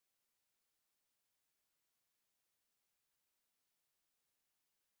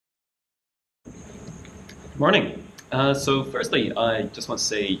Morning. So firstly, I just want to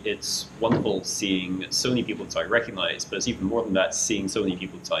say it's wonderful seeing so many people that I recognize, but it's even more than that, seeing so many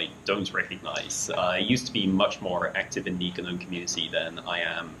people that I don't recognize. I used to be much more active in the GNOME community than I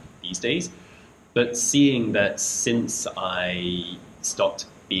am these days, but seeing that since I stopped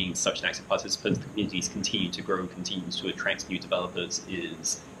being such an active participant, the community's continued to grow, continues to attract new developers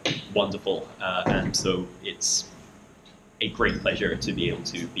is wonderful, and so it's a great pleasure to be able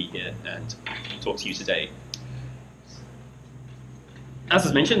to be here and talk to you today. As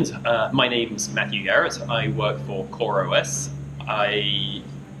was mentioned, my name's Matthew Garrett. I work for CoreOS.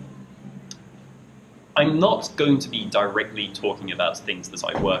 I'm not going to be directly talking about things that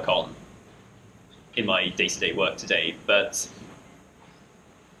I work on in my day-to-day work today, but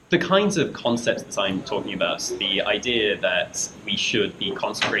the kinds of concepts that I'm talking about, the idea that we should be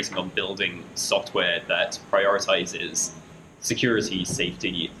concentrating on building software that prioritizes security,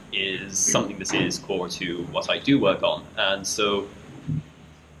 safety, is something that is core to what I do work on. And so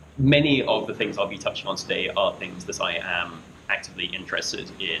many of the things I'll be touching on today are things that I am actively interested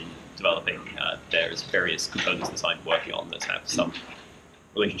in developing. There's various components that I'm working on that have some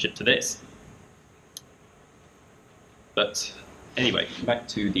relationship to this. But anyway, back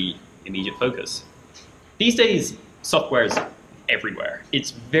to the immediate focus. These days, software is everywhere.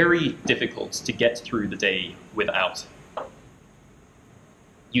 It's very difficult to get through the day without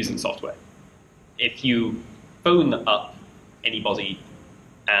using software. If you phone up anybody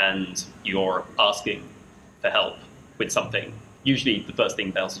and you're asking for help with something, usually the first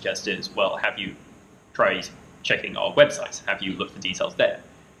thing they'll suggest is, well, have you tried checking our website? Have you looked for details there?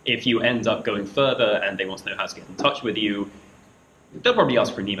 If you end up going further and they want to know how to get in touch with you, they'll probably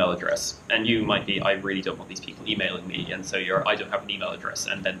ask for an email address. And you might be, I really don't want these people emailing me, and so you're, I don't have an email address,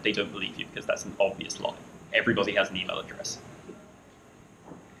 and then they don't believe you because that's an obvious lie. Everybody has an email address.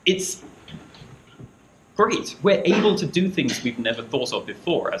 It's great. We're able to do things we've never thought of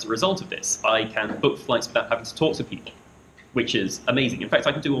before as a result of this. I can book flights without having to talk to people, which is amazing. In fact,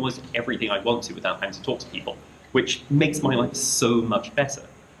 I can do almost everything I want to without having to talk to people, which makes my life so much better.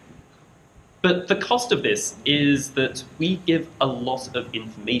 But the cost of this is that we give a lot of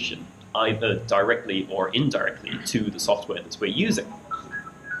information, either directly or indirectly, to the software that we're using.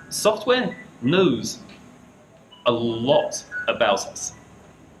 Software knows a lot about us.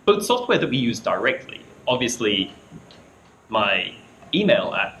 Both software that we use directly, obviously my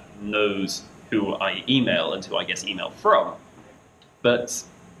email app knows who I email and who I get email from, but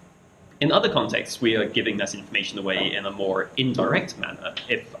in other contexts we are giving that information away in a more indirect manner.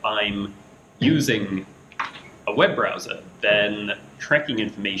 If I'm using a web browser, then tracking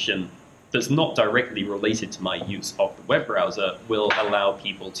information that's not directly related to my use of the web browser will allow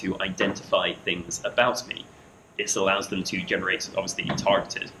people to identify things about me. This allows them to generate, obviously,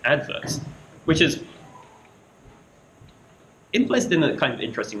 targeted adverts, which is implemented in a kind of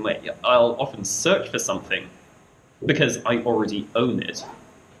interesting way. I'll often search for something because I already own it,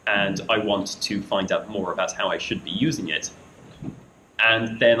 and I want to find out more about how I should be using it.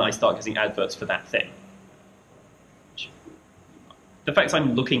 And then I start getting adverts for that thing. The fact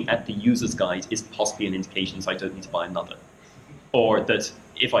I'm looking at the user's guide is possibly an indication that I don't need to buy another. Or that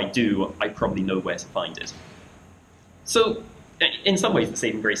if I do, I probably know where to find it. So in some ways, the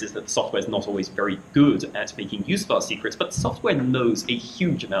saving grace is that the software is not always very good at making use of our secrets, but software knows a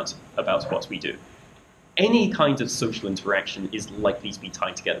huge amount about what we do. Any kind of social interaction is likely to be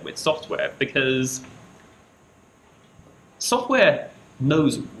tied together with software because software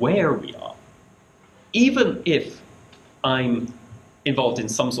knows where we are. Even if I'm involved in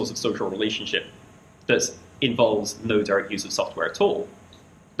some sort of social relationship that involves no direct use of software at all,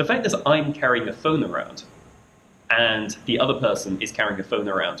 the fact that I'm carrying a phone around and the other person is carrying a phone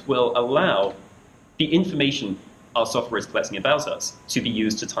around will allow the information our software is collecting about us to be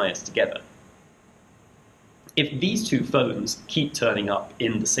used to tie us together. If these two phones keep turning up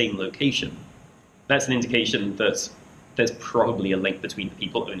in the same location, that's an indication that there's probably a link between the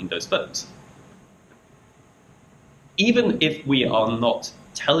people owning those phones. Even if we are not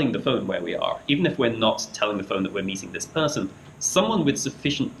telling the phone where we are, even if we're not telling the phone that we're meeting this person, someone with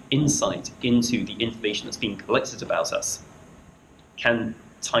sufficient insight into the information that's being collected about us can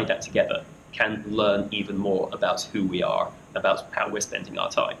tie that together, can learn even more about who we are, about how we're spending our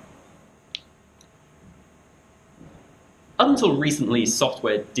time. Up until recently,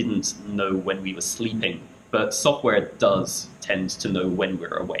 software didn't know when we were sleeping, but software does tend to know when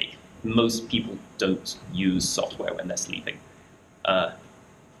we're awake. Most people don't use software when they're sleeping.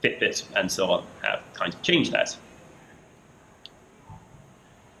 Fitbit and so on have kind of changed that.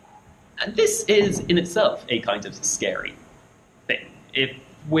 And this is in itself a kind of scary thing. If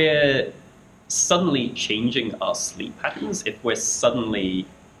we're suddenly changing our sleep patterns, if we're suddenly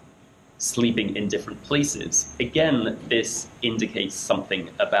sleeping in different places, again, this indicates something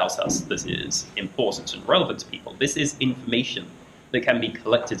about us that is important and relevant to people. This is information that can be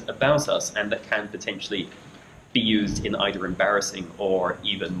collected about us and that can potentially be used in either embarrassing or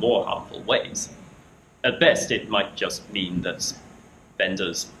even more harmful ways. At best, it might just mean that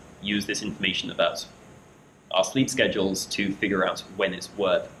vendors use this information about our sleep schedules to figure out when it's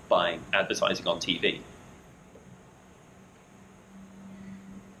worth buying advertising on TV.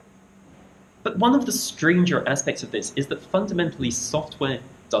 But one of the stranger aspects of this is that fundamentally software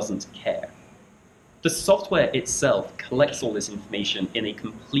doesn't care. The software itself collects all this information in a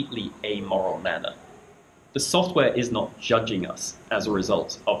completely amoral manner. The software is not judging us as a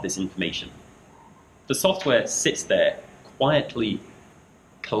result of this information. The software sits there quietly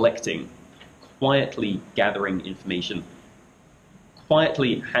collecting, quietly gathering information,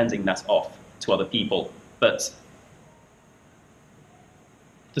 quietly handing that off to other people, but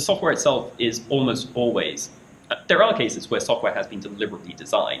the software itself is almost always, there are cases where software has been deliberately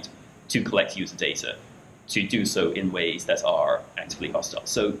designed to collect user data, to do so in ways that are actively hostile.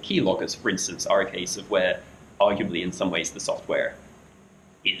 So keyloggers, for instance, are a case of where, arguably in some ways, the software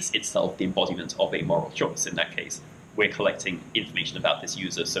is itself the embodiment of a moral choice. In that case, we're collecting information about this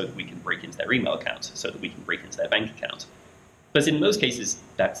user so that we can break into their email account, so that we can break into their bank account. But in most cases,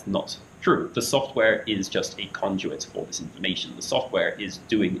 that's not true. The software is just a conduit for this information. The software is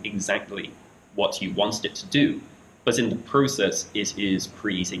doing exactly what you wanted it to do, but in the process, it is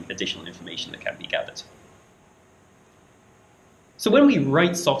creating additional information that can be gathered. So when we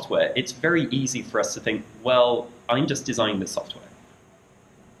write software, it's very easy for us to think, well, I'm just designing this software.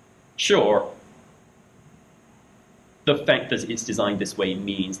 Sure, the fact that it's designed this way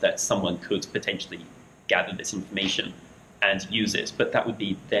means that someone could potentially gather this information and use it, but that would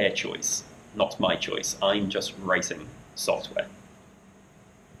be their choice, not my choice. I'm just writing software.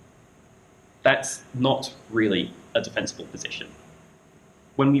 That's not really a defensible position.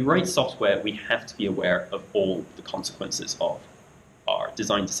 When we write software, we have to be aware of all the consequences of our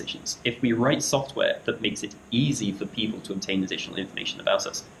design decisions. If we write software that makes it easy for people to obtain additional information about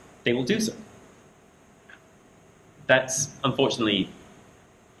us, they will do so. That's unfortunately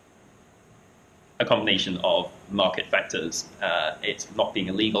a combination of market factors, it's not being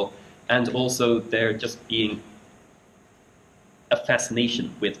illegal, and also there just being a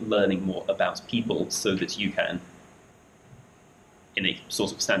fascination with learning more about people so that you can, in a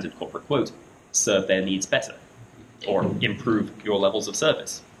sort of standard corporate quote, serve their needs better or improve your levels of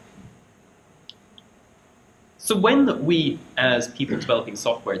service. So when we, as people developing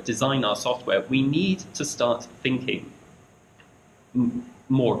software, design our software, we need to start thinking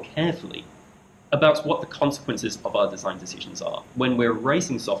more carefully about what the consequences of our design decisions are. When we're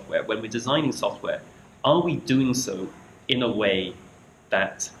writing software, when we're designing software, are we doing so in a way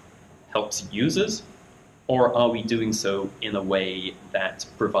that helps users, or are we doing so in a way that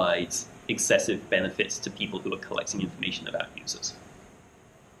provides excessive benefits to people who are collecting information about users?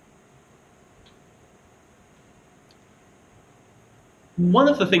 One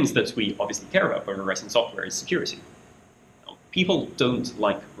of the things that we obviously care about when we're writing software is security. People don't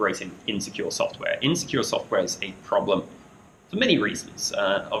like writing insecure software. Insecure software is a problem for many reasons.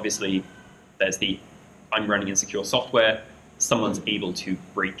 Obviously, there's the I'm running insecure software, someone's able to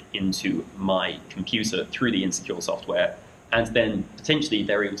break into my computer through the insecure software, and then potentially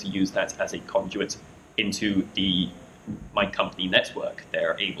they're able to use that as a conduit into my company network.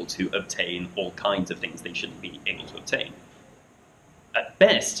 They're able to obtain all kinds of things they shouldn't be able to obtain. At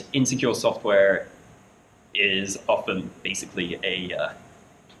best, insecure software is often basically a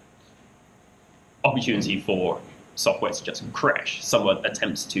opportunity for software to just crash. Someone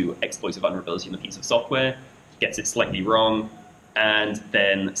attempts to exploit a vulnerability in a piece of software, gets it slightly wrong, and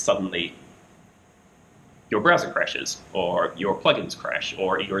then suddenly your browser crashes, or your plugins crash,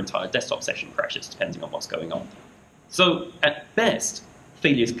 or your entire desktop session crashes, depending on what's going on. So at best,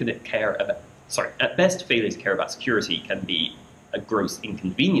 failures to care about security can be a gross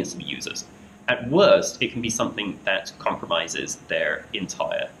inconvenience to users. At worst, it can be something that compromises their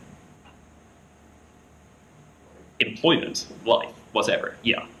entire employment, life, whatever.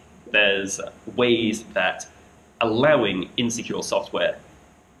 Yeah, there's ways that allowing insecure software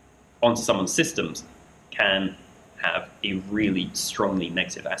onto someone's systems can have a really strongly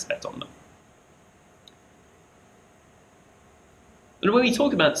negative aspect on them. And when we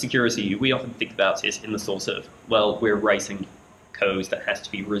talk about security, we often think about it in the sort of, well, we're writing code that has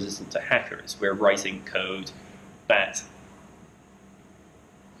to be resistant to hackers. We're writing code that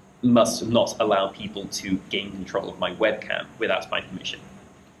must not allow people to gain control of my webcam without my permission.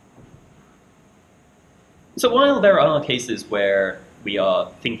 So while there are cases where we are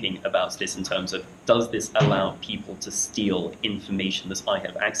thinking about this in terms of, does this allow people to steal information that I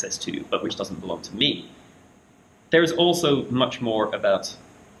have access to, but which doesn't belong to me, there is also much more about,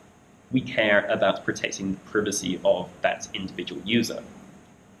 we care about protecting the privacy of that individual user.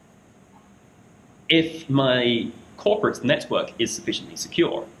 If my corporate network is sufficiently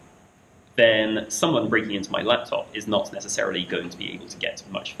secure, then someone breaking into my laptop is not necessarily going to be able to get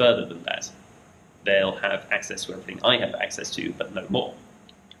much further than that. They'll have access to everything I have access to, but no more.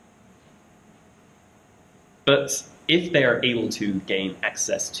 But if they're able to gain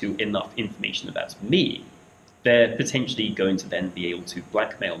access to enough information about me, they're potentially going to then be able to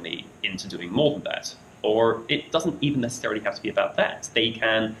blackmail me into doing more than that. Or it doesn't even necessarily have to be about that. They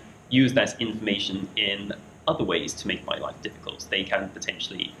can use that information in other ways to make my life difficult. They can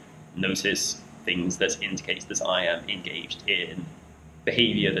potentially notice things that indicate that I am engaged in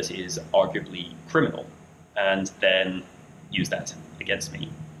behavior that is arguably criminal, and then use that against me.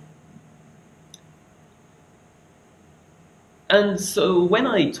 And so when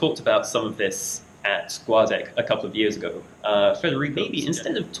I talked about some of this at Squadec a couple of years ago, Federico, maybe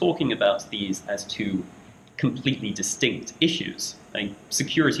instead of talking about these as two completely distinct issues, like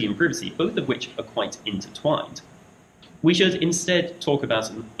security and privacy, both of which are quite intertwined, we should instead talk about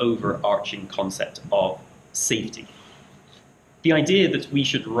an overarching concept of safety. The idea that we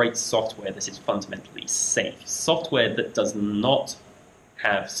should write software that is fundamentally safe, software that does not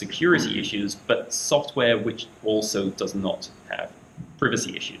have security issues, but software which also does not have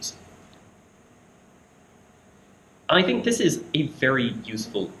privacy issues. I think this is a very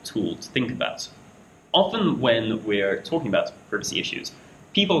useful tool to think about. Often when we're talking about privacy issues,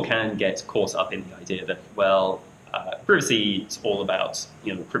 people can get caught up in the idea that, well, privacy is all about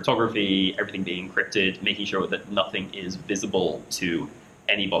cryptography, everything being encrypted, making sure that nothing is visible to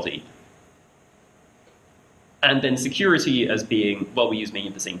anybody. And then security as being, well, we use many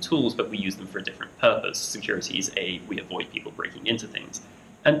of the same tools, but we use them for a different purpose. Security is we avoid people breaking into things.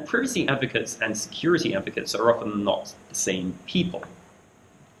 And privacy advocates and security advocates are often not the same people.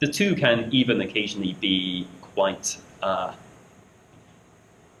 The two can even occasionally be quite, can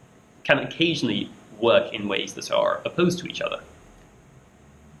occasionally work in ways that are opposed to each other.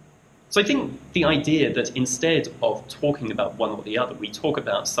 So I think the idea that instead of talking about one or the other, we talk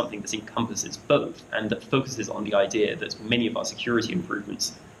about something that encompasses both, and that focuses on the idea that many of our security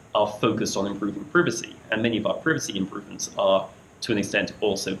improvements are focused on improving privacy, and many of our privacy improvements are, to an extent,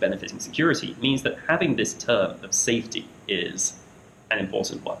 also benefiting security, means that having this term of safety is an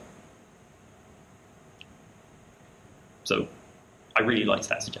important one. So I really liked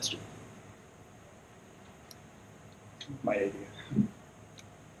that suggestion. My idea.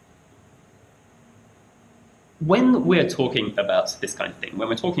 When we're talking about this kind of thing, when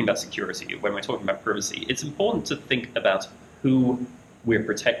we're talking about security, when we're talking about privacy, it's important to think about who we're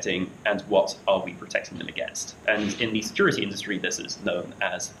protecting and what are we protecting them against. And in the security industry, this is known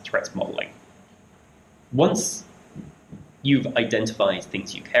as threat modeling. Once you've identified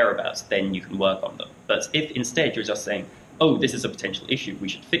things you care about, then you can work on them. But if instead you're just saying, oh, this is a potential issue, we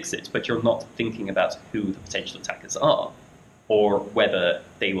should fix it, but you're not thinking about who the potential attackers are, or whether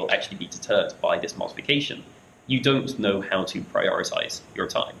they will actually be deterred by this modification, you don't know how to prioritize your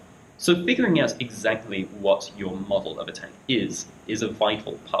time. So figuring out exactly what your model of attack is a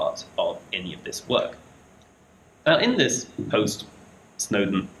vital part of any of this work. Now, in this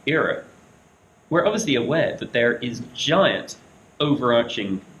post-Snowden era, we're obviously aware that there is giant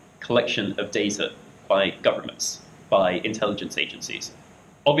overarching collection of data by governments, by intelligence agencies,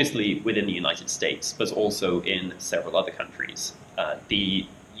 obviously within the United States, but also in several other countries. The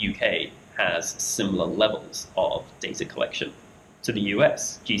UK has similar levels of data collection to the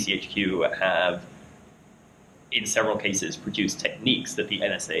US. GCHQ have, in several cases, produced techniques that the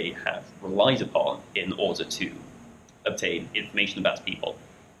NSA have relied upon in order to obtain information about people.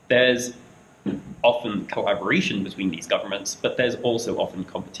 There's often collaboration between these governments, but there's also often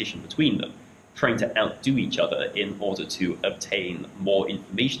competition between them, trying to outdo each other in order to obtain more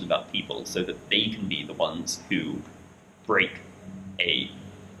information about people so that they can be the ones who break a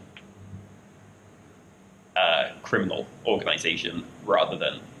criminal organization rather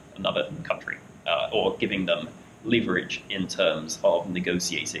than another country, or giving them leverage in terms of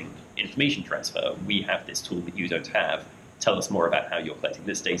negotiating information transfer. We have this tool that you don't have. Tell us more about how you're collecting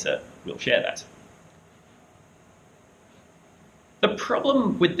this data. We'll share that. The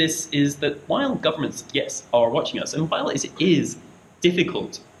problem with this is that while governments, yes, are watching us, and while it is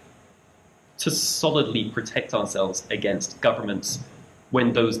difficult to solidly protect ourselves against governments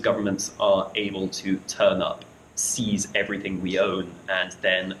when those governments are able to turn up seize everything we own and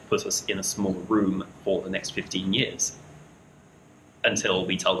then put us in a small room for the next 15 years until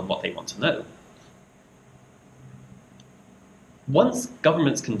we tell them what they want to know. Once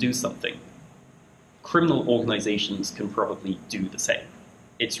governments can do something, criminal organizations can probably do the same.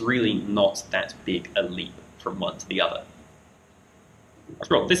 It's really not that big a leap from one to the other.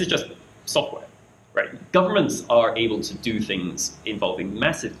 After all, this is just software, right? Governments are able to do things involving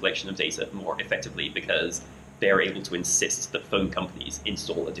massive collection of data more effectively because they're able to insist that phone companies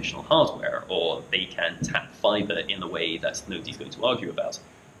install additional hardware, or they can tap fiber in a way that nobody's going to argue about.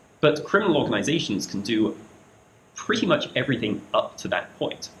 But criminal organizations can do pretty much everything up to that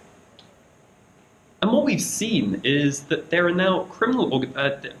point. And what we've seen is that there are now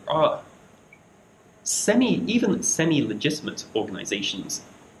there are even semi-legitimate organizations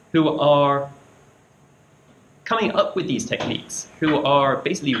who are coming up with these techniques, who are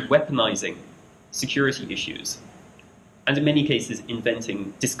basically weaponizing security issues, and in many cases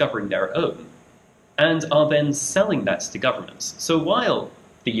discovering their own, and are then selling that to governments. So while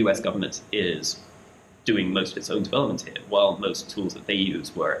the US government is doing most of its own development here, while most tools that they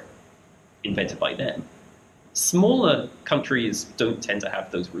use were invented by them, smaller countries don't tend to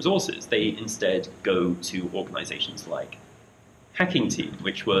have those resources. They instead go to organizations like Hacking Team,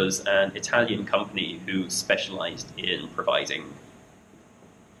 which was an Italian company who specialized in providing,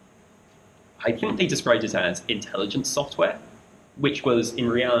 I think they described it as intelligence software, which was in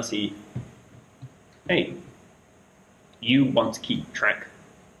reality, hey, you want to keep track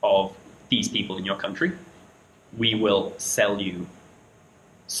of these people in your country, we will sell you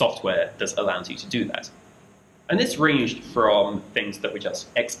software that allows you to do that. And this ranged from things that were just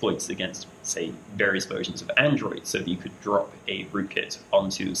exploits against, say, various versions of Android, so that you could drop a rootkit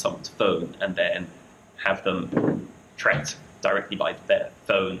onto someone's phone and then have them tracked directly by their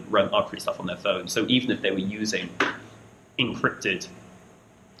phone, run arbitrary stuff on their phone. So even if they were using encrypted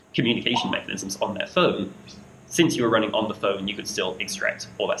communication mechanisms on their phone, since you were running on the phone, you could still extract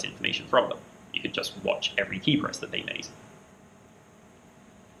all that information from them. You could just watch every key press that they made.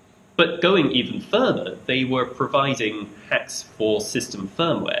 But going even further, they were providing hacks for system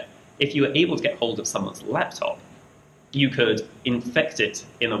firmware. If you were able to get hold of someone's laptop, you could infect it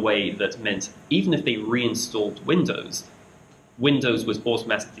in a way that meant even if they reinstalled Windows, Windows would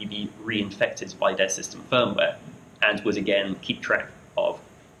automatically be reinfected by their system firmware and would again keep track of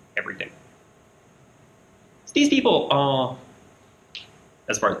everything. So these people are,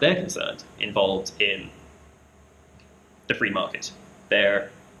 as far as they're concerned, involved in the free market. They're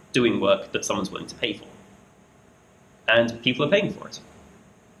doing work that someone's willing to pay for. And people are paying for it.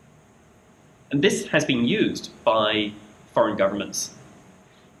 And this has been used by foreign governments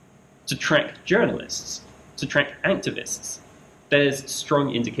to track journalists, to track activists. There's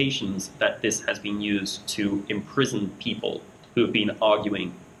strong indications that this has been used to imprison people who have been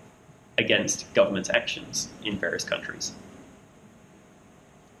arguing against government actions in various countries.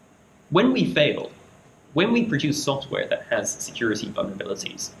 When we fail, when we produce software that has security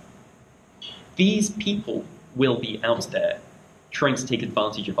vulnerabilities, these people will be out there trying to take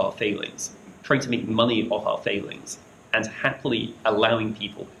advantage of our failings, trying to make money off our failings, and happily allowing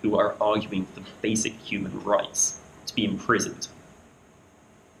people who are arguing for basic human rights to be imprisoned.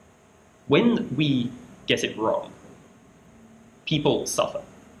 When we get it wrong, people suffer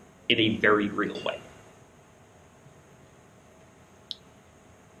in a very real way.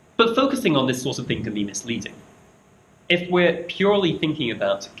 But focusing on this sort of thing can be misleading. If we're purely thinking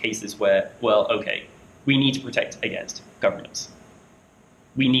about cases where, well, okay, we need to protect against governments.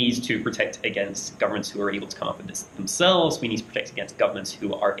 We need to protect against governments who are able to come up with this themselves. We need to protect against governments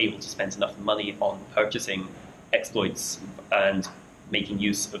who are able to spend enough money on purchasing exploits and making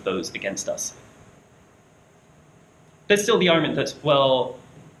use of those against us. There's still the argument that, well,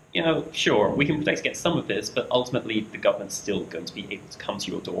 you know, sure, we can protect against some of this, but ultimately the government's still going to be able to come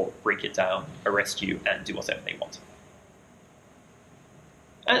to your door, break it down, arrest you, and do whatever they want.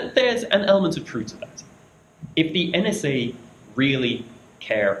 And there's an element of truth to that. If the NSA really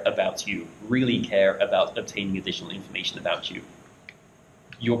care about you, really care about obtaining additional information about you,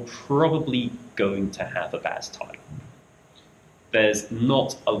 you're probably going to have a bad time. There's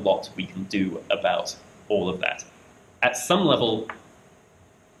not a lot we can do about all of that. At some level,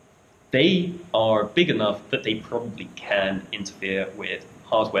 they are big enough that they probably can interfere with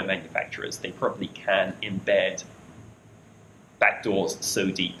hardware manufacturers. They probably can embed backdoors so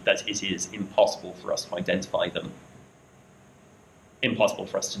deep that it is impossible for us to identify them, impossible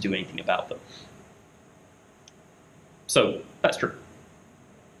for us to do anything about them. So that's true.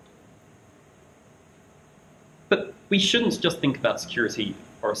 But we shouldn't just think about security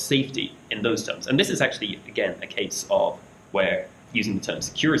or safety in those terms. And this is actually, again, a case of where using the term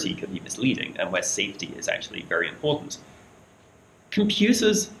security can be misleading and where safety is actually very important.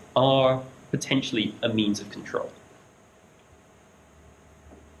 Computers are potentially a means of control.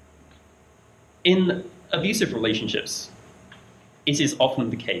 In abusive relationships, it is often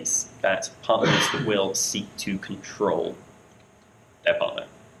the case that partners will seek to control their partner.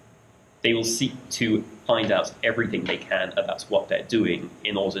 They will seek to find out everything they can about what they're doing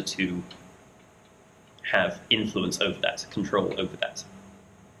in order to have influence over that, control over that.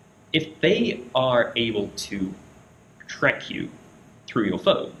 If they are able to track you through your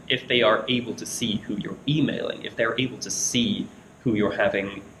phone, if they are able to see who you're emailing, if they're able to see who you're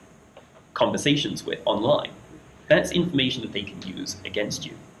having conversations with online, that's information that they can use against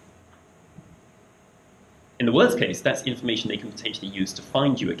you. In the worst case, that's information they can potentially use to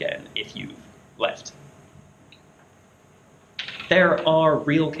find you again if you've left. There are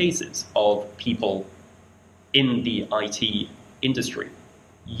real cases of people in the IT industry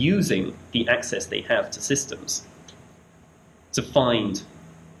using the access they have to systems to find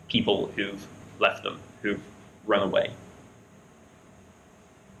people who've left them, who've run away.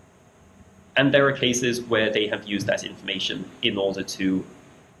 And there are cases where they have used that information in order to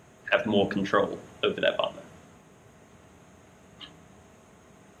have more control over their partner.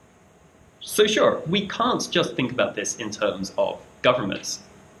 So sure, we can't just think about this in terms of governments,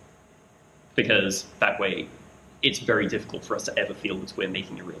 because that way it's very difficult for us to ever feel that we're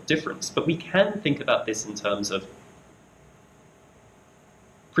making a real difference. But we can think about this in terms of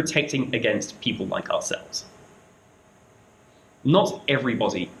protecting against people like ourselves. Not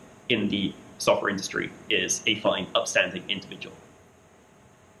everybody in the software industry is a fine, upstanding individual.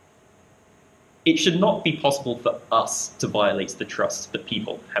 It should not be possible for us to violate the trust that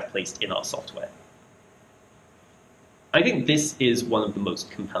people have placed in our software. I think this is one of the most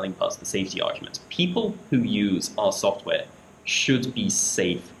compelling parts of the safety argument. People who use our software should be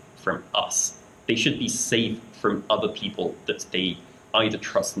safe from us. They should be safe from other people that they either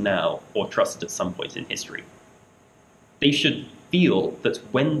trust now or trusted at some point in history. They should feel that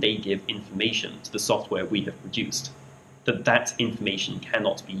when they give information to the software we have produced, that information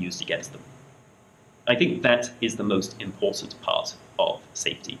cannot be used against them. I think that is the most important part of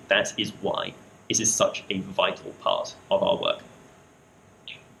safety. That is why it is such a vital part of our work.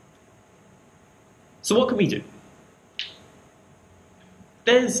 So what can we do?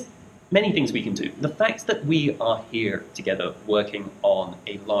 There's many things we can do. The fact that we are here together working on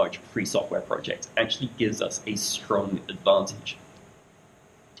a large free software project actually gives us a strong advantage.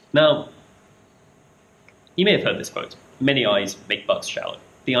 Now, you may have heard this quote, "Many eyes make bugs shallow."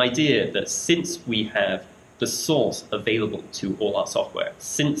 The idea that since we have the source available to all our software,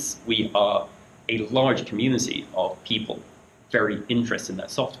 since we are a large community of people very interested in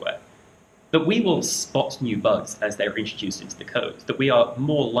that software, that we will spot new bugs as they're introduced into the code, that we are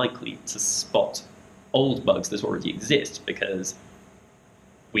more likely to spot old bugs that already exist because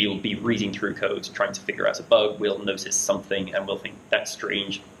we'll be reading through code, trying to figure out a bug, we'll notice something and we'll think that's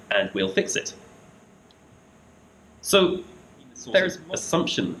strange and we'll fix it. So there's an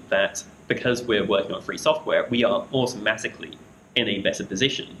assumption that because we're working on free software, we are automatically in a better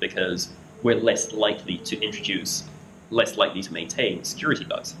position because we're less likely to introduce, less likely to maintain security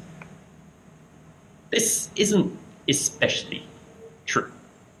bugs. This isn't especially true,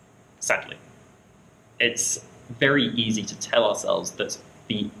 sadly. It's very easy to tell ourselves that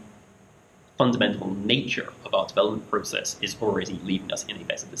the fundamental nature of our development process is already leaving us in a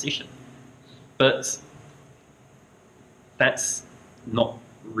better position. But that's not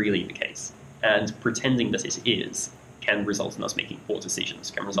really the case. And pretending that it is can result in us making poor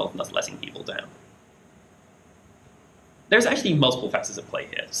decisions, can result in us letting people down. There's actually multiple factors at play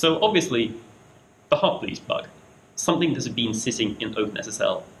here. So obviously, the Heartbleed bug, something that has been sitting in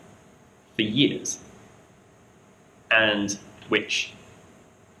OpenSSL for years, and which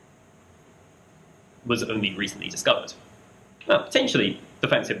was only recently discovered. Now, potentially, the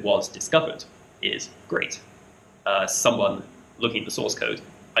fact it was discovered is great. Someone looking at the source code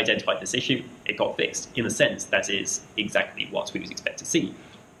identified this issue, it got fixed. In a sense, that is exactly what we would expect to see.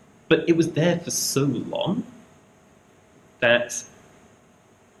 But it was there for so long that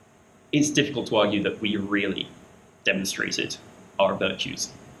it's difficult to argue that we really demonstrated our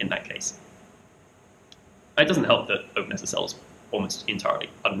virtues in that case. It doesn't help that OpenSSL is almost entirely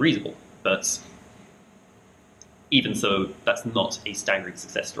unreadable, but even so, that's not a staggering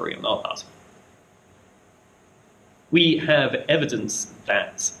success story on our part. We have evidence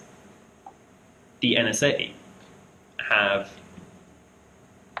that the NSA have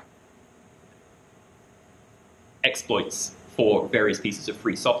exploits for various pieces of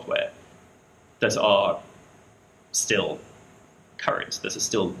free software that are still current, that are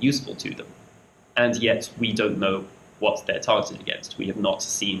still useful to them. And yet we don't know what they're targeted against. We have not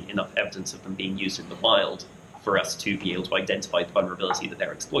seen enough evidence of them being used in the wild for us to be able to identify the vulnerability that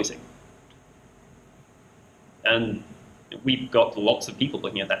they're exploiting. And we've got lots of people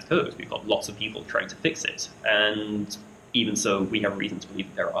looking at that code. We've got lots of people trying to fix it. And even so, we have reason to believe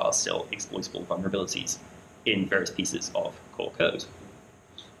that there are still exploitable vulnerabilities in various pieces of core code.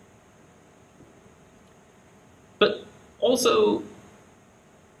 But also,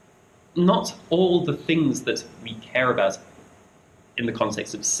 not all the things that we care about in the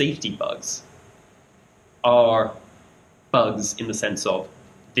context of safety bugs are bugs in the sense of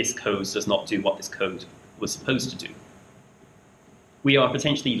this code does not do what this code was supposed to do. We are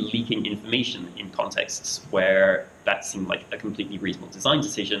potentially leaking information in contexts where that seemed like a completely reasonable design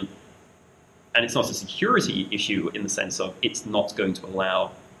decision, and it's not a security issue in the sense of it's not going to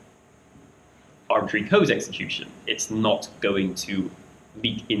allow arbitrary code execution. It's not going to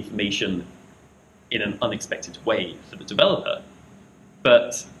leak information in an unexpected way for the developer,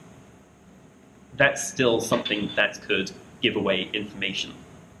 but that's still something that could give away information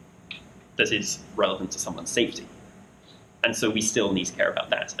that is relevant to someone's safety. And so we still need to care about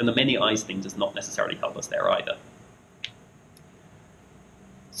that. And the many eyes thing does not necessarily help us there either.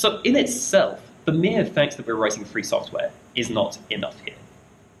 So in itself, the mere fact that we're writing free software is not enough here.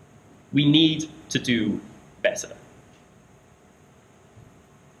 We need to do better.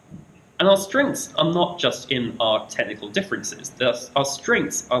 And our strengths are not just in our technical differences. Our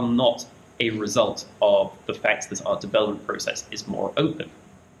strengths are not a result of the fact that our development process is more open,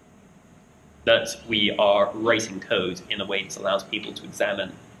 that we are writing code in a way that allows people to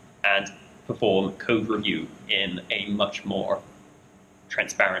examine and perform code review in a much more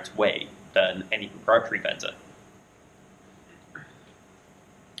transparent way than any proprietary vendor.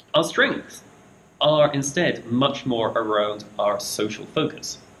 Our strengths are instead much more around our social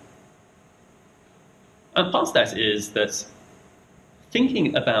focus. And part of that is that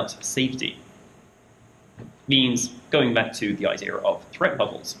thinking about safety means, going back to the idea of threat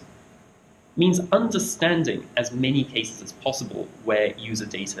bubbles, means understanding as many cases as possible where user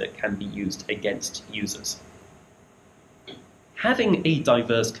data can be used against users. Having a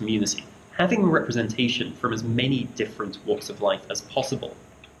diverse community, having representation from as many different walks of life as possible,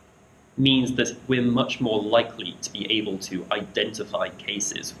 means that we're much more likely to be able to identify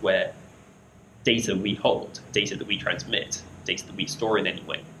cases where data we hold, data that we transmit, data that we store in any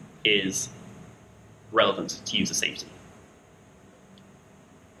way, is relevant to user safety.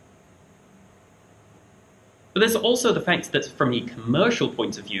 But there's also the fact that from a commercial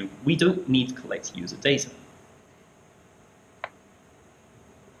point of view, we don't need to collect user data.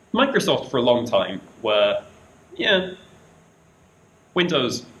 Microsoft for a long time were,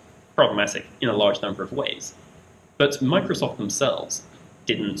 Windows problematic in a large number of ways. But Microsoft themselves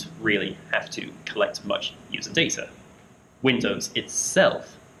didn't really have to collect much user data. Windows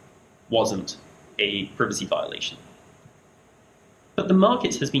itself wasn't a privacy violation. But the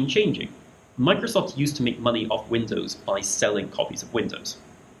market has been changing. Microsoft used to make money off Windows by selling copies of Windows.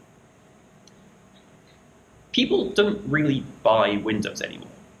 People don't really buy Windows anymore.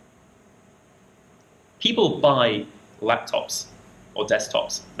 People buy laptops or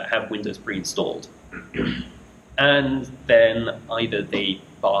desktops that have Windows pre-installed, and then either they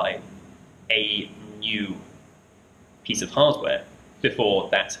buy a new piece of hardware before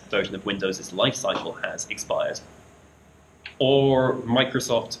that version of Windows' life cycle has expired, or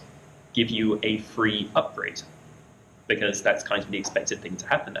Microsoft give you a free upgrade, because that's kind of the expected thing to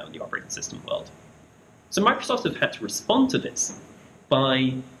happen now in the operating system world. So Microsoft have had to respond to this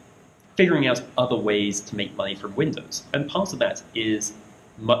by figuring out other ways to make money from Windows. And part of that is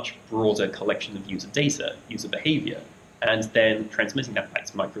much broader collection of user data, user behavior, and then transmitting that back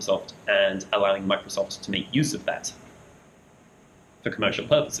to Microsoft and allowing Microsoft to make use of that for commercial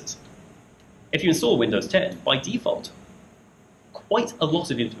purposes. If you install Windows 10, by default, quite a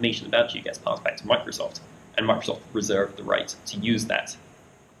lot of information about you gets passed back to Microsoft, and Microsoft reserve the right to use that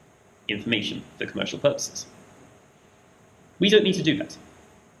information for commercial purposes. We don't need to do that.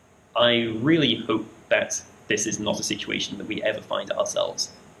 I really hope that this is not a situation that we ever find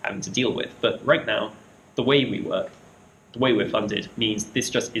ourselves having to deal with, but right now, the way we work, the way we're funded, means this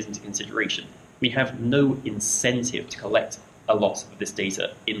just isn't a consideration. We have no incentive to collect a lot of this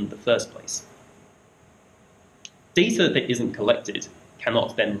data in the first place. Data that isn't collected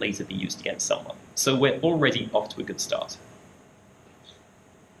cannot then later be used against someone, so we're already off to a good start.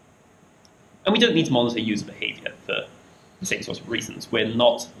 And we don't need to monitor user behavior for the same sort of reasons. We're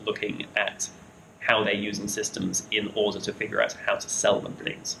not looking at how they're using systems in order to figure out how to sell them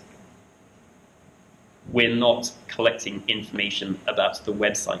things. We're not collecting information about the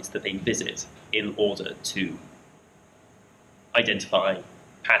websites that they visit in order to identify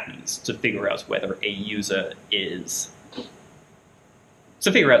patterns, to figure out whether a user is,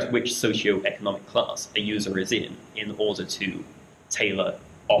 to figure out which socioeconomic class a user is in order to tailor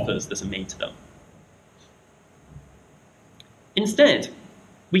offers that are made to them. Instead,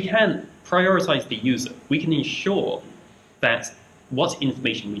 we can prioritize the user. We can ensure that what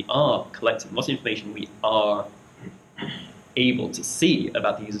information we are collecting, what information we are able to see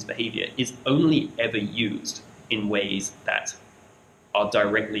about the user's behavior is only ever used in ways that are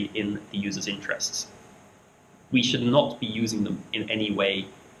directly in the user's interests. We should not be using them in any way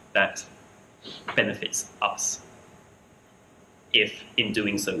that benefits us, if in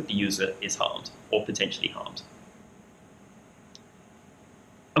doing so the user is harmed or potentially harmed.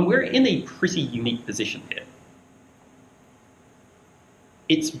 And we're in a pretty unique position here.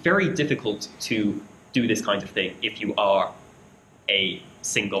 It's very difficult to do this kind of thing if you are a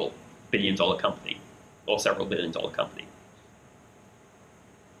single billion-dollar company or several billion-dollar company.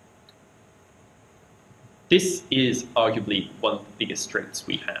 This is arguably one of the biggest strengths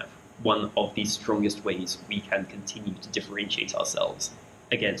we have, one of the strongest ways we can continue to differentiate ourselves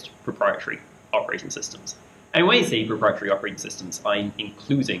against proprietary operating systems. And when I say proprietary operating systems, I'm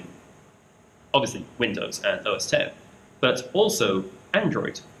including, obviously, Windows and OS X, but also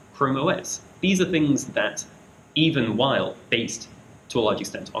Android, Chrome OS. These are things that, even while based to a large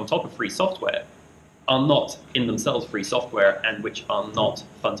extent on top of free software, are not in themselves free software and which are not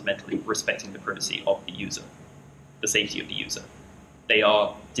fundamentally respecting the privacy of the user, the safety of the user. They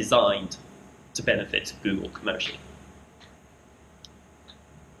are designed to benefit Google commercially.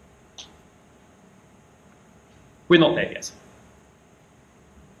 We're not there yet.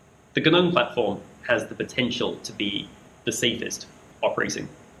 The GNOME platform has the potential to be the safest operating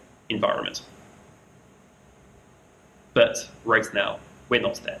environment. But right now, we're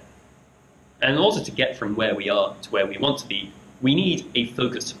not there. And in order to get from where we are to where we want to be, we need a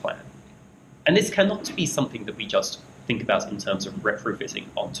focused plan. And this cannot be something that we just think about in terms of retrofitting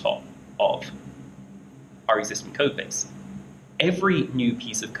on top of our existing code base. Every new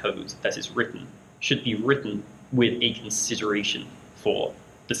piece of code that is written should be written with a consideration for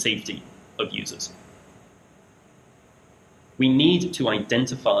the safety of users. We need to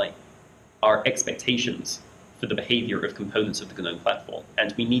identify our expectations for the behavior of components of the GNOME platform,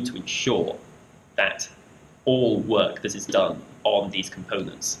 and we need to ensure that all work that is done on these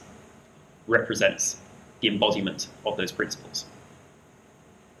components represents the embodiment of those principles.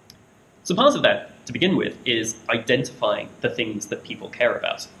 So part of that, to begin with, is identifying the things that people care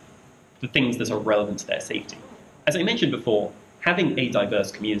about, the things that are relevant to their safety. As I mentioned before, having a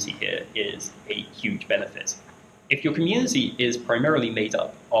diverse community here is a huge benefit. If your community is primarily made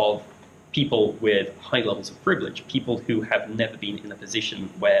up of people with high levels of privilege, people who have never been in a position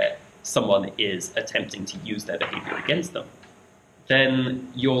where someone is attempting to use their behavior against them,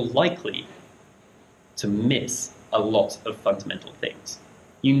 then you're likely to miss a lot of fundamental things.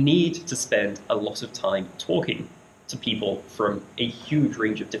 You need to spend a lot of time talking to people from a huge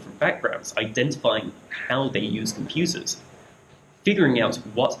range of different backgrounds, identifying how they use computers, figuring out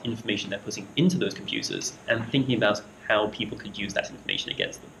what information they're putting into those computers, and thinking about how people could use that information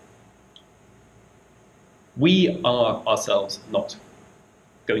against them. We are ourselves not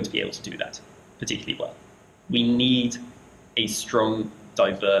going to be able to do that particularly well. We need a strong,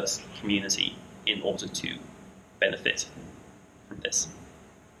 diverse community in order to benefit from this.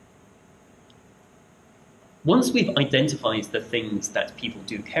 Once we've identified the things that people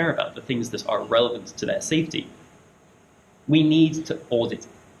do care about, the things that are relevant to their safety, we need to audit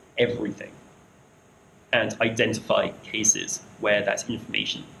everything and identify cases where that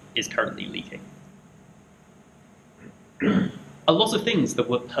information is currently leaking. A lot of things that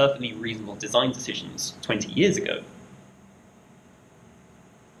were perfectly reasonable design decisions 20 years ago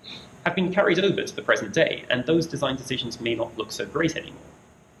have been carried over to the present day, and those design decisions may not look so great anymore.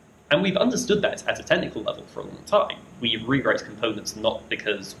 And we've understood that at a technical level for a long time. We rewrite components not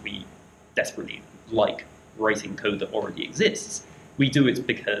because we desperately like writing code that already exists. We do it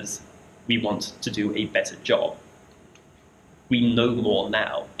because we want to do a better job. We know more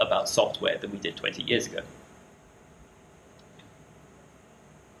now about software than we did 20 years ago.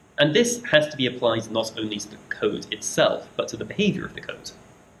 And this has to be applied not only to the code itself, but to the behavior of the code.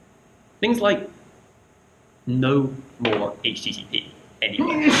 Things like no more HTTP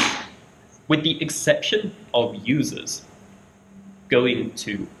anywhere. With the exception of users going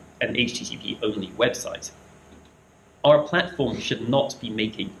to an HTTP-only website, our platform should not be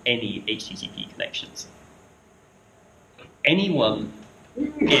making any HTTP connections. Anyone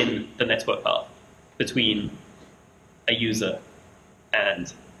in the network path between a user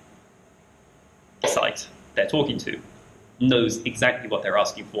and the site they're talking to knows exactly what they're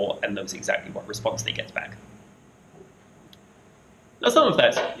asking for and knows exactly what response they get back. Now, some of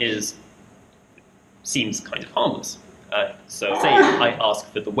that seems kind of harmless. So say I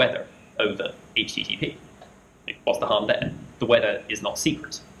ask for the weather over HTTP. What's the harm there? The weather is not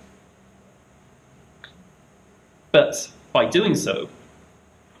secret. But by doing so,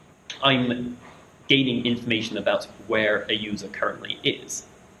 I'm gaining information about where a user currently is.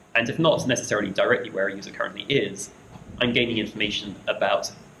 And if not necessarily directly where a user currently is, I'm gaining information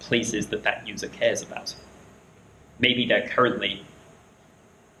about places that that user cares about. Maybe they're currently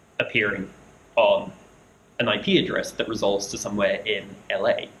appearing on an IP address that resolves to somewhere in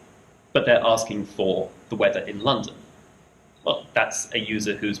LA, but they're asking for the weather in London. Well, that's a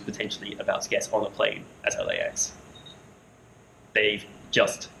user who's potentially about to get on a plane at LAX. They've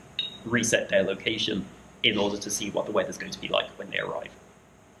just reset their location in order to see what the weather's going to be like when they arrive.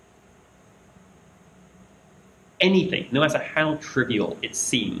 Anything, no matter how trivial it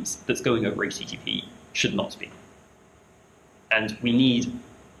seems, that's going over HTTP should not be. And we need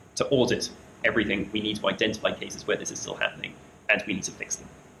to audit everything. We need to identify cases where this is still happening, and we need to fix them.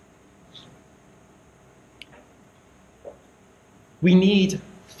 We need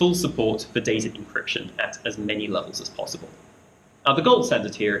full support for data encryption at as many levels as possible. Now, the gold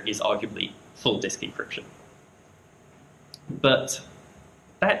standard here is arguably full disk encryption. But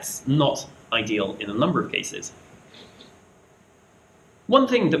that's not ideal in a number of cases. One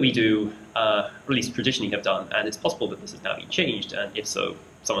thing that we do, or at least traditionally have done, and it's possible that this has now been changed, and if so,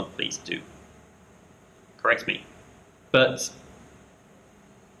 someone please do correct me, but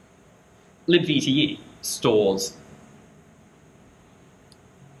libVTE stores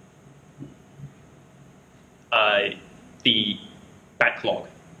the backlog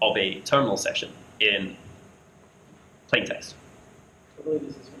of a terminal session in plain text. I believe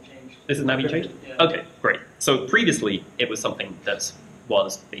this has been changed. This has now been changed? Yeah. Okay, great. So previously, it was something that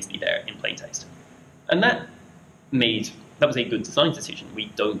was basically there in plain text. And that was a good design decision. We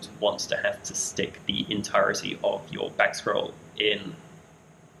don't want to have to stick the entirety of your backscroll in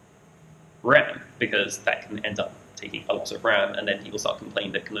RAM, because that can end up taking a lot of RAM, and then people start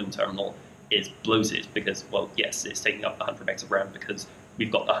complaining that GNOME terminal is bloated because, well, yes, it's taking up 100 megs of RAM because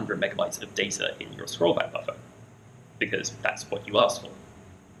we've got 100 megabytes of data in your scrollback buffer, because that's what you asked for.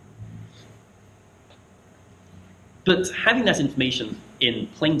 But having that information in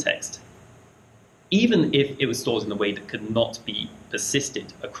plain text, even if it was stored in a way that could not be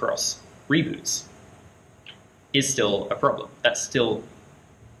persisted across reboots, is still a problem. That's still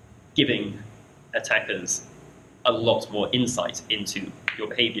giving attackers a lot more insight into your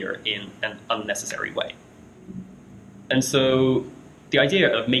behavior in an unnecessary way. And so the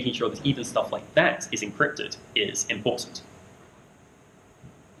idea of making sure that even stuff like that is encrypted is important.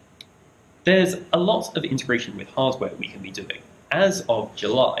 There's a lot of integration with hardware we can be doing. As of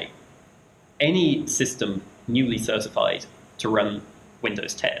July, any system newly certified to run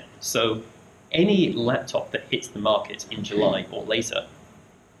Windows 10, so any laptop that hits the market in July or later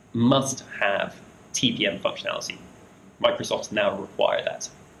must have TPM functionality. Microsoft now require that.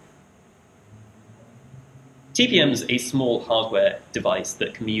 TPM is a small hardware device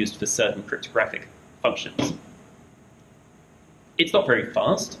that can be used for certain cryptographic functions. It's not very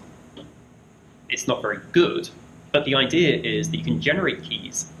fast, it's not very good, but the idea is that you can generate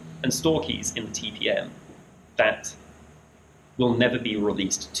keys and store keys in the TPM that will never be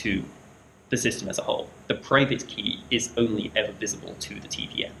released to the system as a whole. The private key is only ever visible to the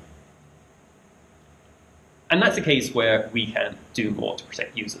TPM. And that's a case where we can do more to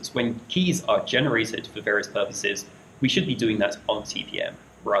protect users. When keys are generated for various purposes, we should be doing that on TPM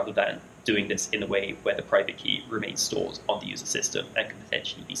rather than doing this in a way where the private key remains stored on the user system and can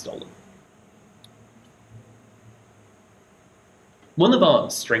potentially be stolen. One of our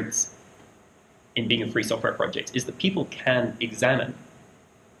strengths in being a free software project is that people can examine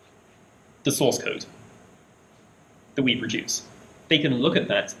the source code that we produce. They can look at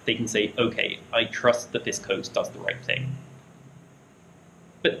that, they can say, okay, I trust that this code does the right thing.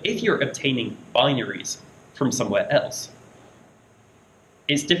 But if you're obtaining binaries from somewhere else,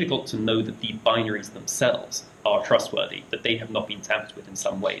 it's difficult to know that the binaries themselves are trustworthy, that they have not been tampered with in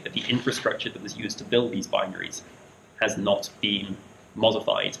some way, that the infrastructure that was used to build these binaries has not been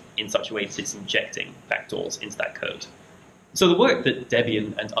modified in such a way that it's injecting backdoors into that code. So the work that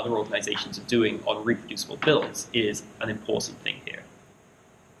Debian and other organizations are doing on reproducible builds is an important thing here.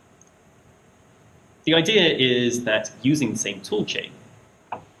 The idea is that using the same toolchain,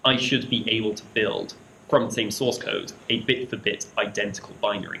 I should be able to build from the same source code a bit-for-bit identical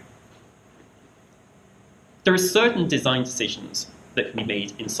binary. There are certain design decisions that can be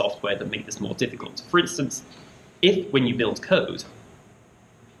made in software that make this more difficult. For instance, if when you build code,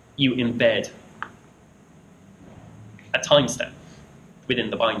 you embed a timestamp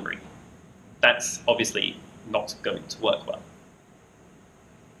within the binary, that's obviously not going to work well.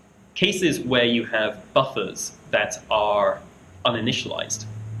 Cases where you have buffers that are uninitialized,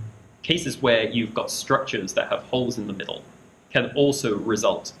 cases where you've got structures that have holes in the middle, can also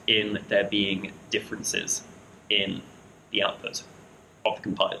result in there being differences in the output of the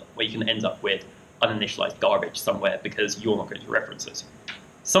compiler, where you can end up with uninitialized garbage somewhere because you're not going to reference it.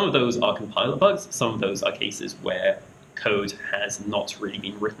 Some of those are compiler bugs, some of those are cases where code has not really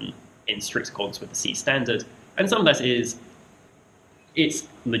been written in strict accordance with the C standard, and some of that is it's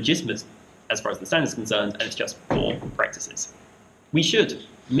legitimate as far as the standard is concerned, and it's just poor practices. We should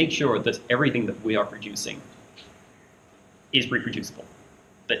make sure that everything that we are producing is reproducible,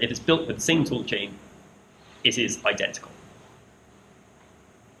 that if it's built with the same toolchain, it is identical.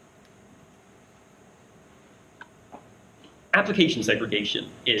 Application segregation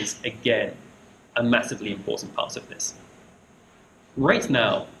is, again, a massively important part of this. Right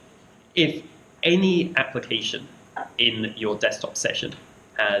now, if any application in your desktop session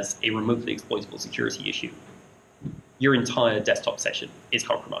has a remotely exploitable security issue, your entire desktop session is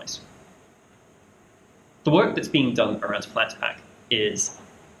compromised. The work that's being done around Flatpak is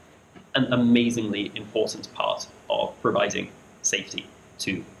an amazingly important part of providing safety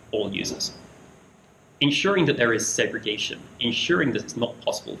to all users. Ensuring that there is segregation, ensuring that it's not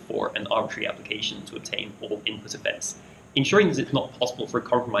possible for an arbitrary application to obtain all input events, ensuring that it's not possible for a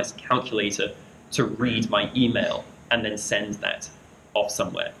compromised calculator to read my email and then send that off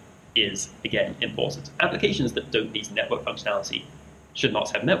somewhere is, again, important. Applications that don't need network functionality should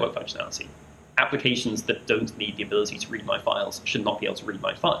not have network functionality. Applications that don't need the ability to read my files should not be able to read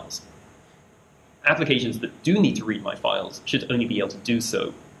my files. Applications that do need to read my files should only be able to do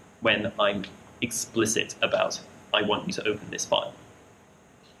so when I'm explicit about, I want you to open this file.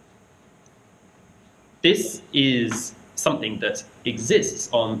 This is something that exists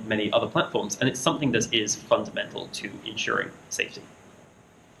on many other platforms, and it's something that is fundamental to ensuring safety.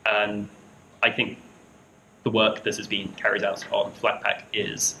 And I think the work that has been carried out on Flatpak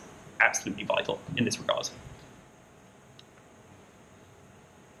is absolutely vital in this regard.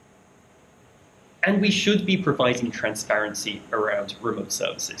 And we should be providing transparency around remote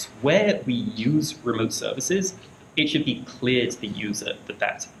services. Where we use remote services, it should be clear to the user that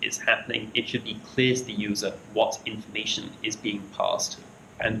that is happening. It should be clear to the user what information is being passed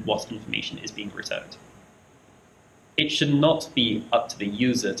and what information is being returned. It should not be up to the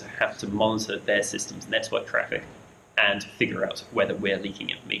user to have to monitor their system's network traffic and figure out whether we're leaking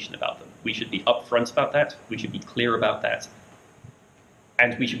information about them. We should be upfront about that, we should be clear about that,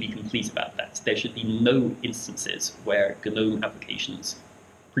 and we should be complete about that. There should be no instances where GNOME applications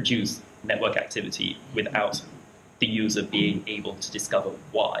produce network activity without the user being able to discover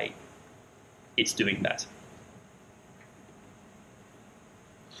why it's doing that.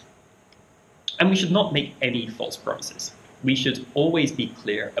 And we should not make any false promises. We should always be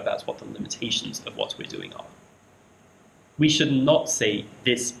clear about what the limitations of what we're doing are. We should not say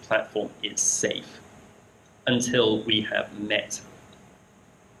this platform is safe until we have met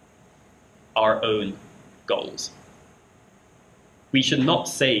our own goals. We should not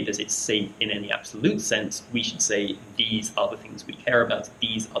say that it's safe in any absolute sense. We should say these are the things we care about,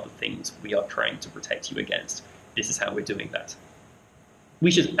 these are the things we are trying to protect you against. This is how we're doing that. We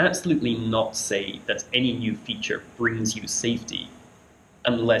should absolutely not say that any new feature brings you safety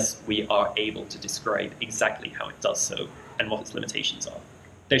unless we are able to describe exactly how it does so and what its limitations are.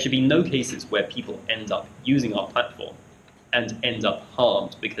 There should be no cases where people end up using our platform and end up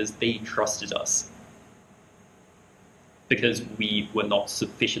harmed because they trusted us, because we were not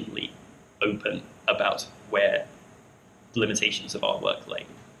sufficiently open about where the limitations of our work lay.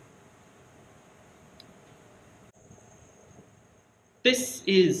 This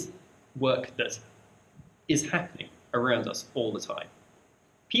is work that is happening around us all the time.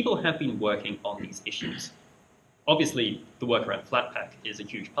 People have been working on these issues. Obviously, the work around Flatpak is a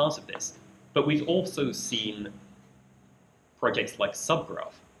huge part of this, but we've also seen projects like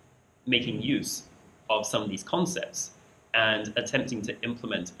Subgraph making use of some of these concepts and attempting to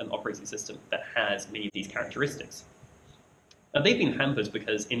implement an operating system that has many of these characteristics. Now, they've been hampered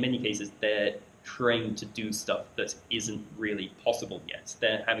because in many cases they're trying to do stuff that isn't really possible yet.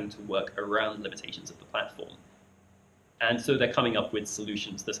 They're having to work around limitations of the platform. And so they're coming up with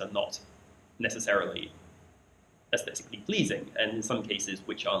solutions that are not necessarily aesthetically pleasing, and in some cases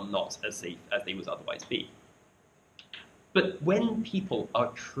which are not as safe as they would otherwise be. But when people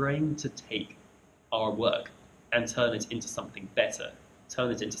are trying to take our work and turn it into something better,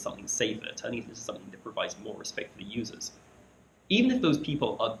 turn it into something safer, turning it into something that provides more respect for the users, even if those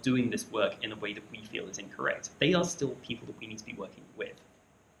people are doing this work in a way that we feel is incorrect, they are still people that we need to be working with.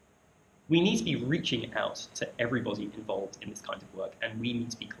 We need to be reaching out to everybody involved in this kind of work, and we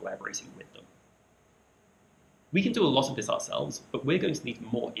need to be collaborating with them. We can do a lot of this ourselves, but we're going to need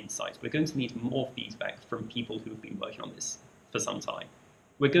more insight. We're going to need more feedback from people who have been working on this for some time.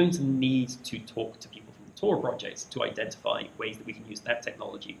 We're going to need to talk to people from the Tor project to identify ways that we can use that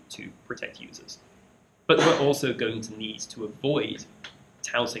technology to protect users. But we're also going to need to avoid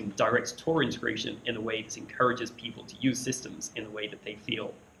touting direct Tor integration in a way that encourages people to use systems in a way that they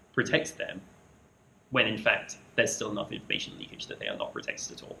feel protects them, when in fact there's still enough information leakage that they are not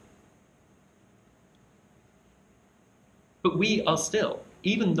protected at all. But we are still,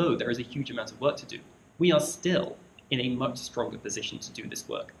 even though there is a huge amount of work to do, we are still in a much stronger position to do this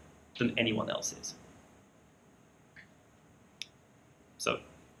work than anyone else is. So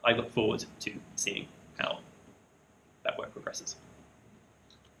I look forward to seeing how that work progresses.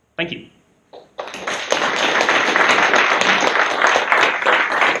 Thank you.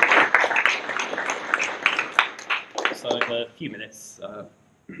 So I have a few minutes.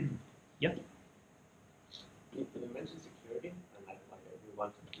 Yeah? You mentioned security, and like we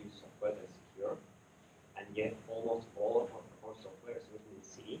want to use software that is secure, and yet almost all of our software is written in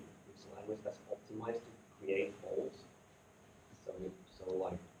C, which is a language that's optimized to create holes. So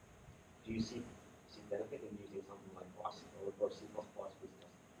like, do you see benefit in using something like Rust or C++, which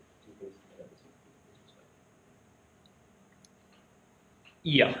does two things together with respect?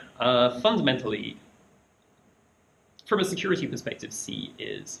 Yeah, fundamentally, from a security perspective, C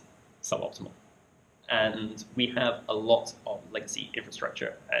is suboptimal. And we have a lot of legacy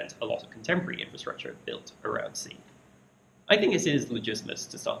infrastructure and a lot of contemporary infrastructure built around C. I think it is legitimate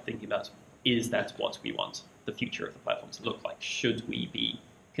to start thinking about, is that what we want the future of the platform to look like? Should we be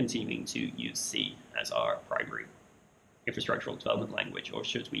continuing to use C as our primary infrastructural development language, or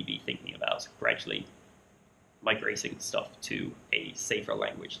should we be thinking about gradually migrating stuff to a safer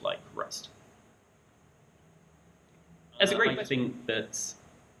language like Rust? As a great thing that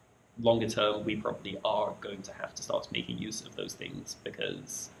longer term, we probably are going to have to start making use of those things,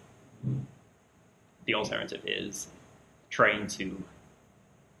 because the alternative is trying to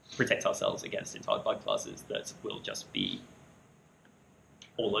protect ourselves against entire bug classes that will just be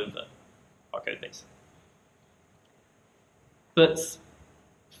all over our code base. But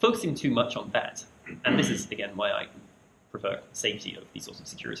focusing too much on that, and this is again why I prefer safety of these sorts of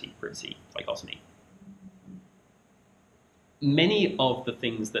security privacy dichotomy. Many of the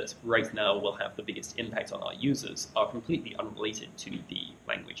things that right now will have the biggest impact on our users are completely unrelated to the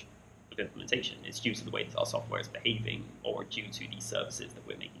language of implementation. It's due to the way that our software is behaving, or due to the services that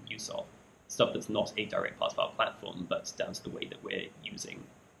we're making use of. Stuff that's not a direct part of our platform, but down to the way that we're using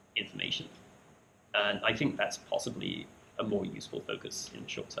information. And I think that's possibly a more useful focus in the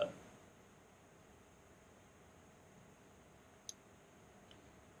short term.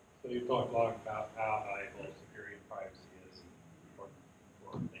 So you talk a lot about how valuable security and privacy is an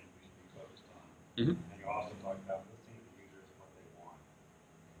important thing we should be focused on. Mm-hmm. And you also talk about listening to users and what they want.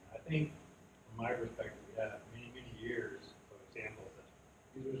 And I think, from my perspective, we have many years of examples that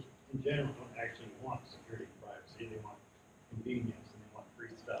users in general don't actually want security and privacy. They want convenience and they want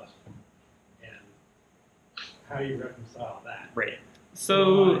free stuff. And how do you reconcile that? Right.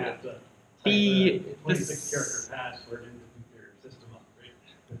 So you have to the 26-character password into your system upgrade.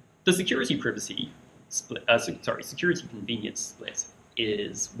 The security privacy split, security convenience split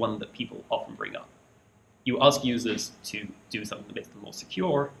is one that people often bring up. You ask users to do something that makes them more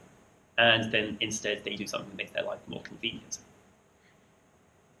secure, and then instead they do something that makes their life more convenient.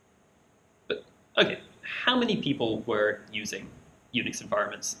 But okay, how many people were using Unix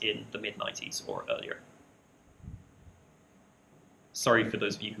environments in the mid-90s or earlier? Sorry for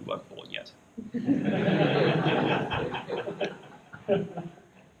those of you who weren't born yet.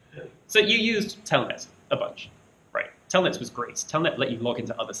 So you used Telnet a bunch, right? Telnet was great. Telnet let you log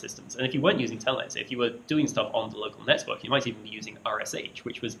into other systems. And if you weren't using Telnet, if you were doing stuff on the local network, you might even be using RSH,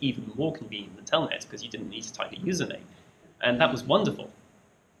 which was even more convenient than Telnet because you didn't need to type a username. And that was wonderful.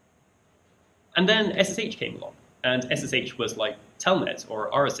 And then SSH came along. And SSH was like Telnet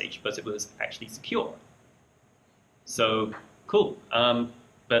or RSH, but it was actually secure. So, cool.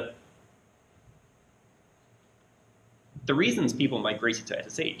 But the reasons people migrated to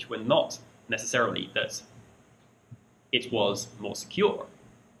SSH were not necessarily that it was more secure.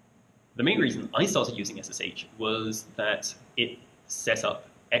 The main reason I started using SSH was that it set up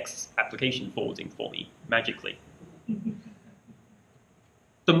X application forwarding for me magically.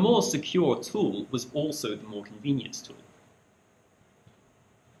 The more secure tool was also the more convenient tool.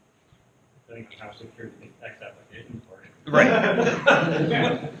 Depending on how secure you think X application for it.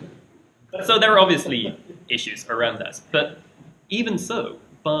 Right. So there are obviously issues around that. But even so,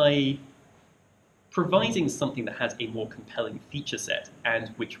 by providing something that has a more compelling feature set and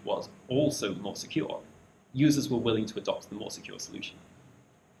which was also more secure, users were willing to adopt the more secure solution.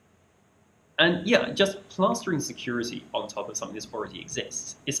 And yeah, just plastering security on top of something that already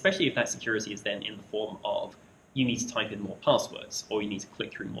exists, especially if that security is then in the form of you need to type in more passwords or you need to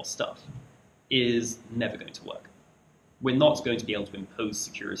click through more stuff, is never going to work. We're not going to be able to impose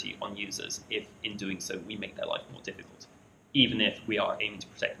security on users if, in doing so, we make their life more difficult, even if we are aiming to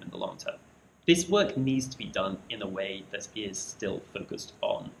protect them in the long term. This work needs to be done in a way that is still focused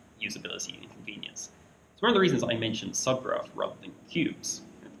on usability and convenience. It's one of the reasons I mentioned subgraph rather than cubes.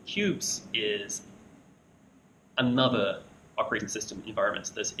 Cubes is another operating system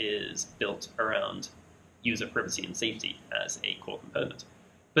environment that is built around user privacy and safety as a core component.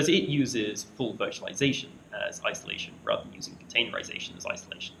 But it uses full virtualization as isolation rather than using containerization as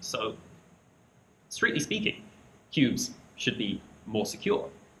isolation. So, strictly speaking, cubes should be more secure.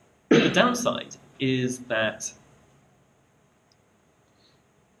 The downside is that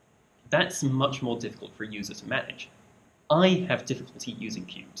that's much more difficult for a user to manage. I have difficulty using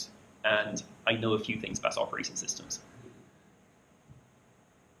cubes, and I know a few things about operating systems.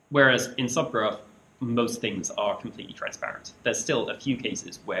 Whereas in subgraph, most things are completely transparent. There's still a few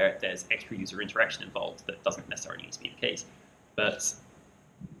cases where there's extra user interaction involved that doesn't necessarily need to be the case, but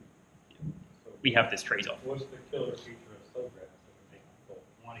we have this trade-off. What's the killer feature of subgraphs that would make people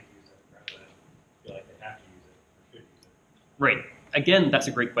want to use it rather than feel like they have to use it or should use it? Right. Again, that's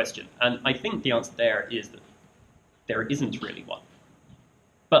a great question, and I think the answer there is that there isn't really one.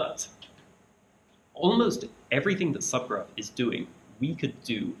 But almost everything that subgraph is doing, we could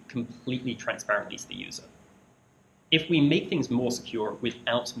do completely transparently to the user. If we make things more secure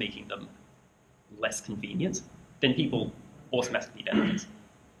without making them less convenient, then people automatically benefit.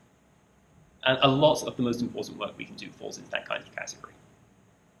 And a lot of the most important work we can do falls into that kind of category.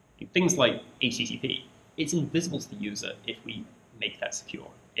 Things like HTTP, it's invisible to the user if we make that secure,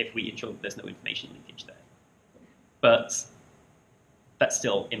 if we ensure that there's no information leakage there. But that's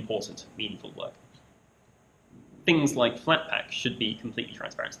still important, meaningful work. Things like Flatpak should be completely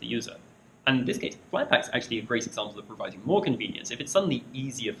transparent to the user. And in this case, Flatpak's actually a great example of providing more convenience. If it's suddenly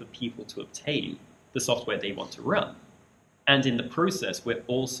easier for people to obtain the software they want to run, and in the process we're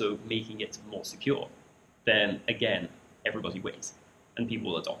also making it more secure, then again, everybody wins, and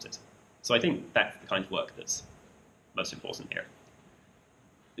people will adopt it. So I think that's the kind of work that's most important here.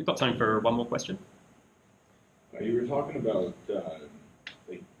 We've got time for one more question. You were talking about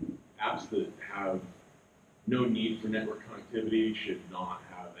like apps that have no need for network connectivity should not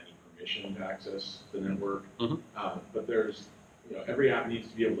have any permission to access the network. Mm-hmm. But there's, every app needs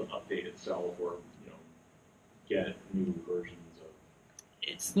to be able to update itself or, get new versions of.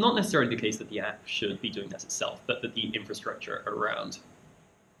 It's not necessarily the case that the app should be doing that itself, but that the infrastructure around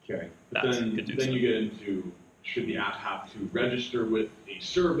Okay, that but then could do then so. you get into, should the app have to register with a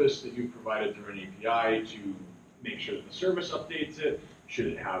service that you provided through an API to make sure that the service updates it? Should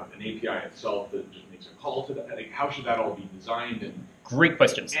it have an API itself that just makes a call to that? Like, how should that all be designed? And Great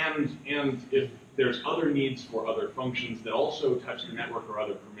questions. And if there's other needs for other functions that also touch the network or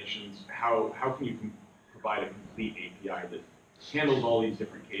other permissions, how can you provide a complete API that handles all these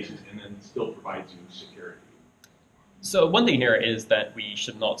different cases and then still provides you security? So one thing here is that we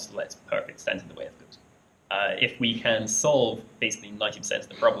should not let perfect stand in the way of good. If we can solve basically 90% of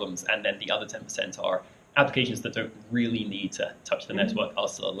the problems and then the other 10% are applications that don't really need to touch the network are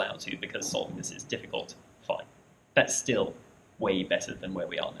still allowed to because solving this is difficult, fine. That's still way better than where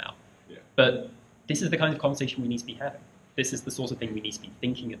we are now. Yeah. But this is the kind of conversation we need to be having. This is the sort of thing we need to be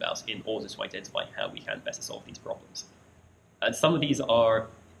thinking about in order to identify how we can better solve these problems. And some of these are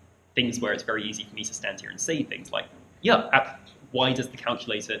things where it's very easy for me to stand here and say things like, yeah, why does the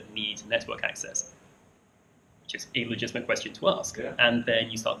calculator need network access? Which is a legitimate question to ask. Yeah. And then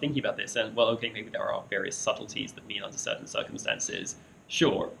you start thinking about this and, well, okay, maybe there are various subtleties that mean under certain circumstances.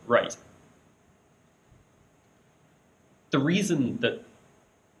 Sure, right. The reason that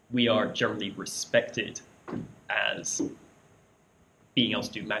we are generally respected as being able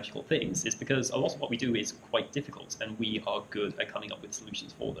to do magical things is because a lot of what we do is quite difficult and we are good at coming up with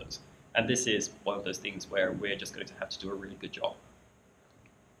solutions for those. And this is one of those things where we're just going to have to do a really good job.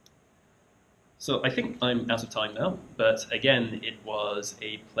 So I think I'm out of time now, but again, it was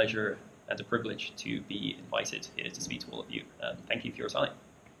a pleasure and a privilege to be invited here to speak to all of you. Thank you for your time.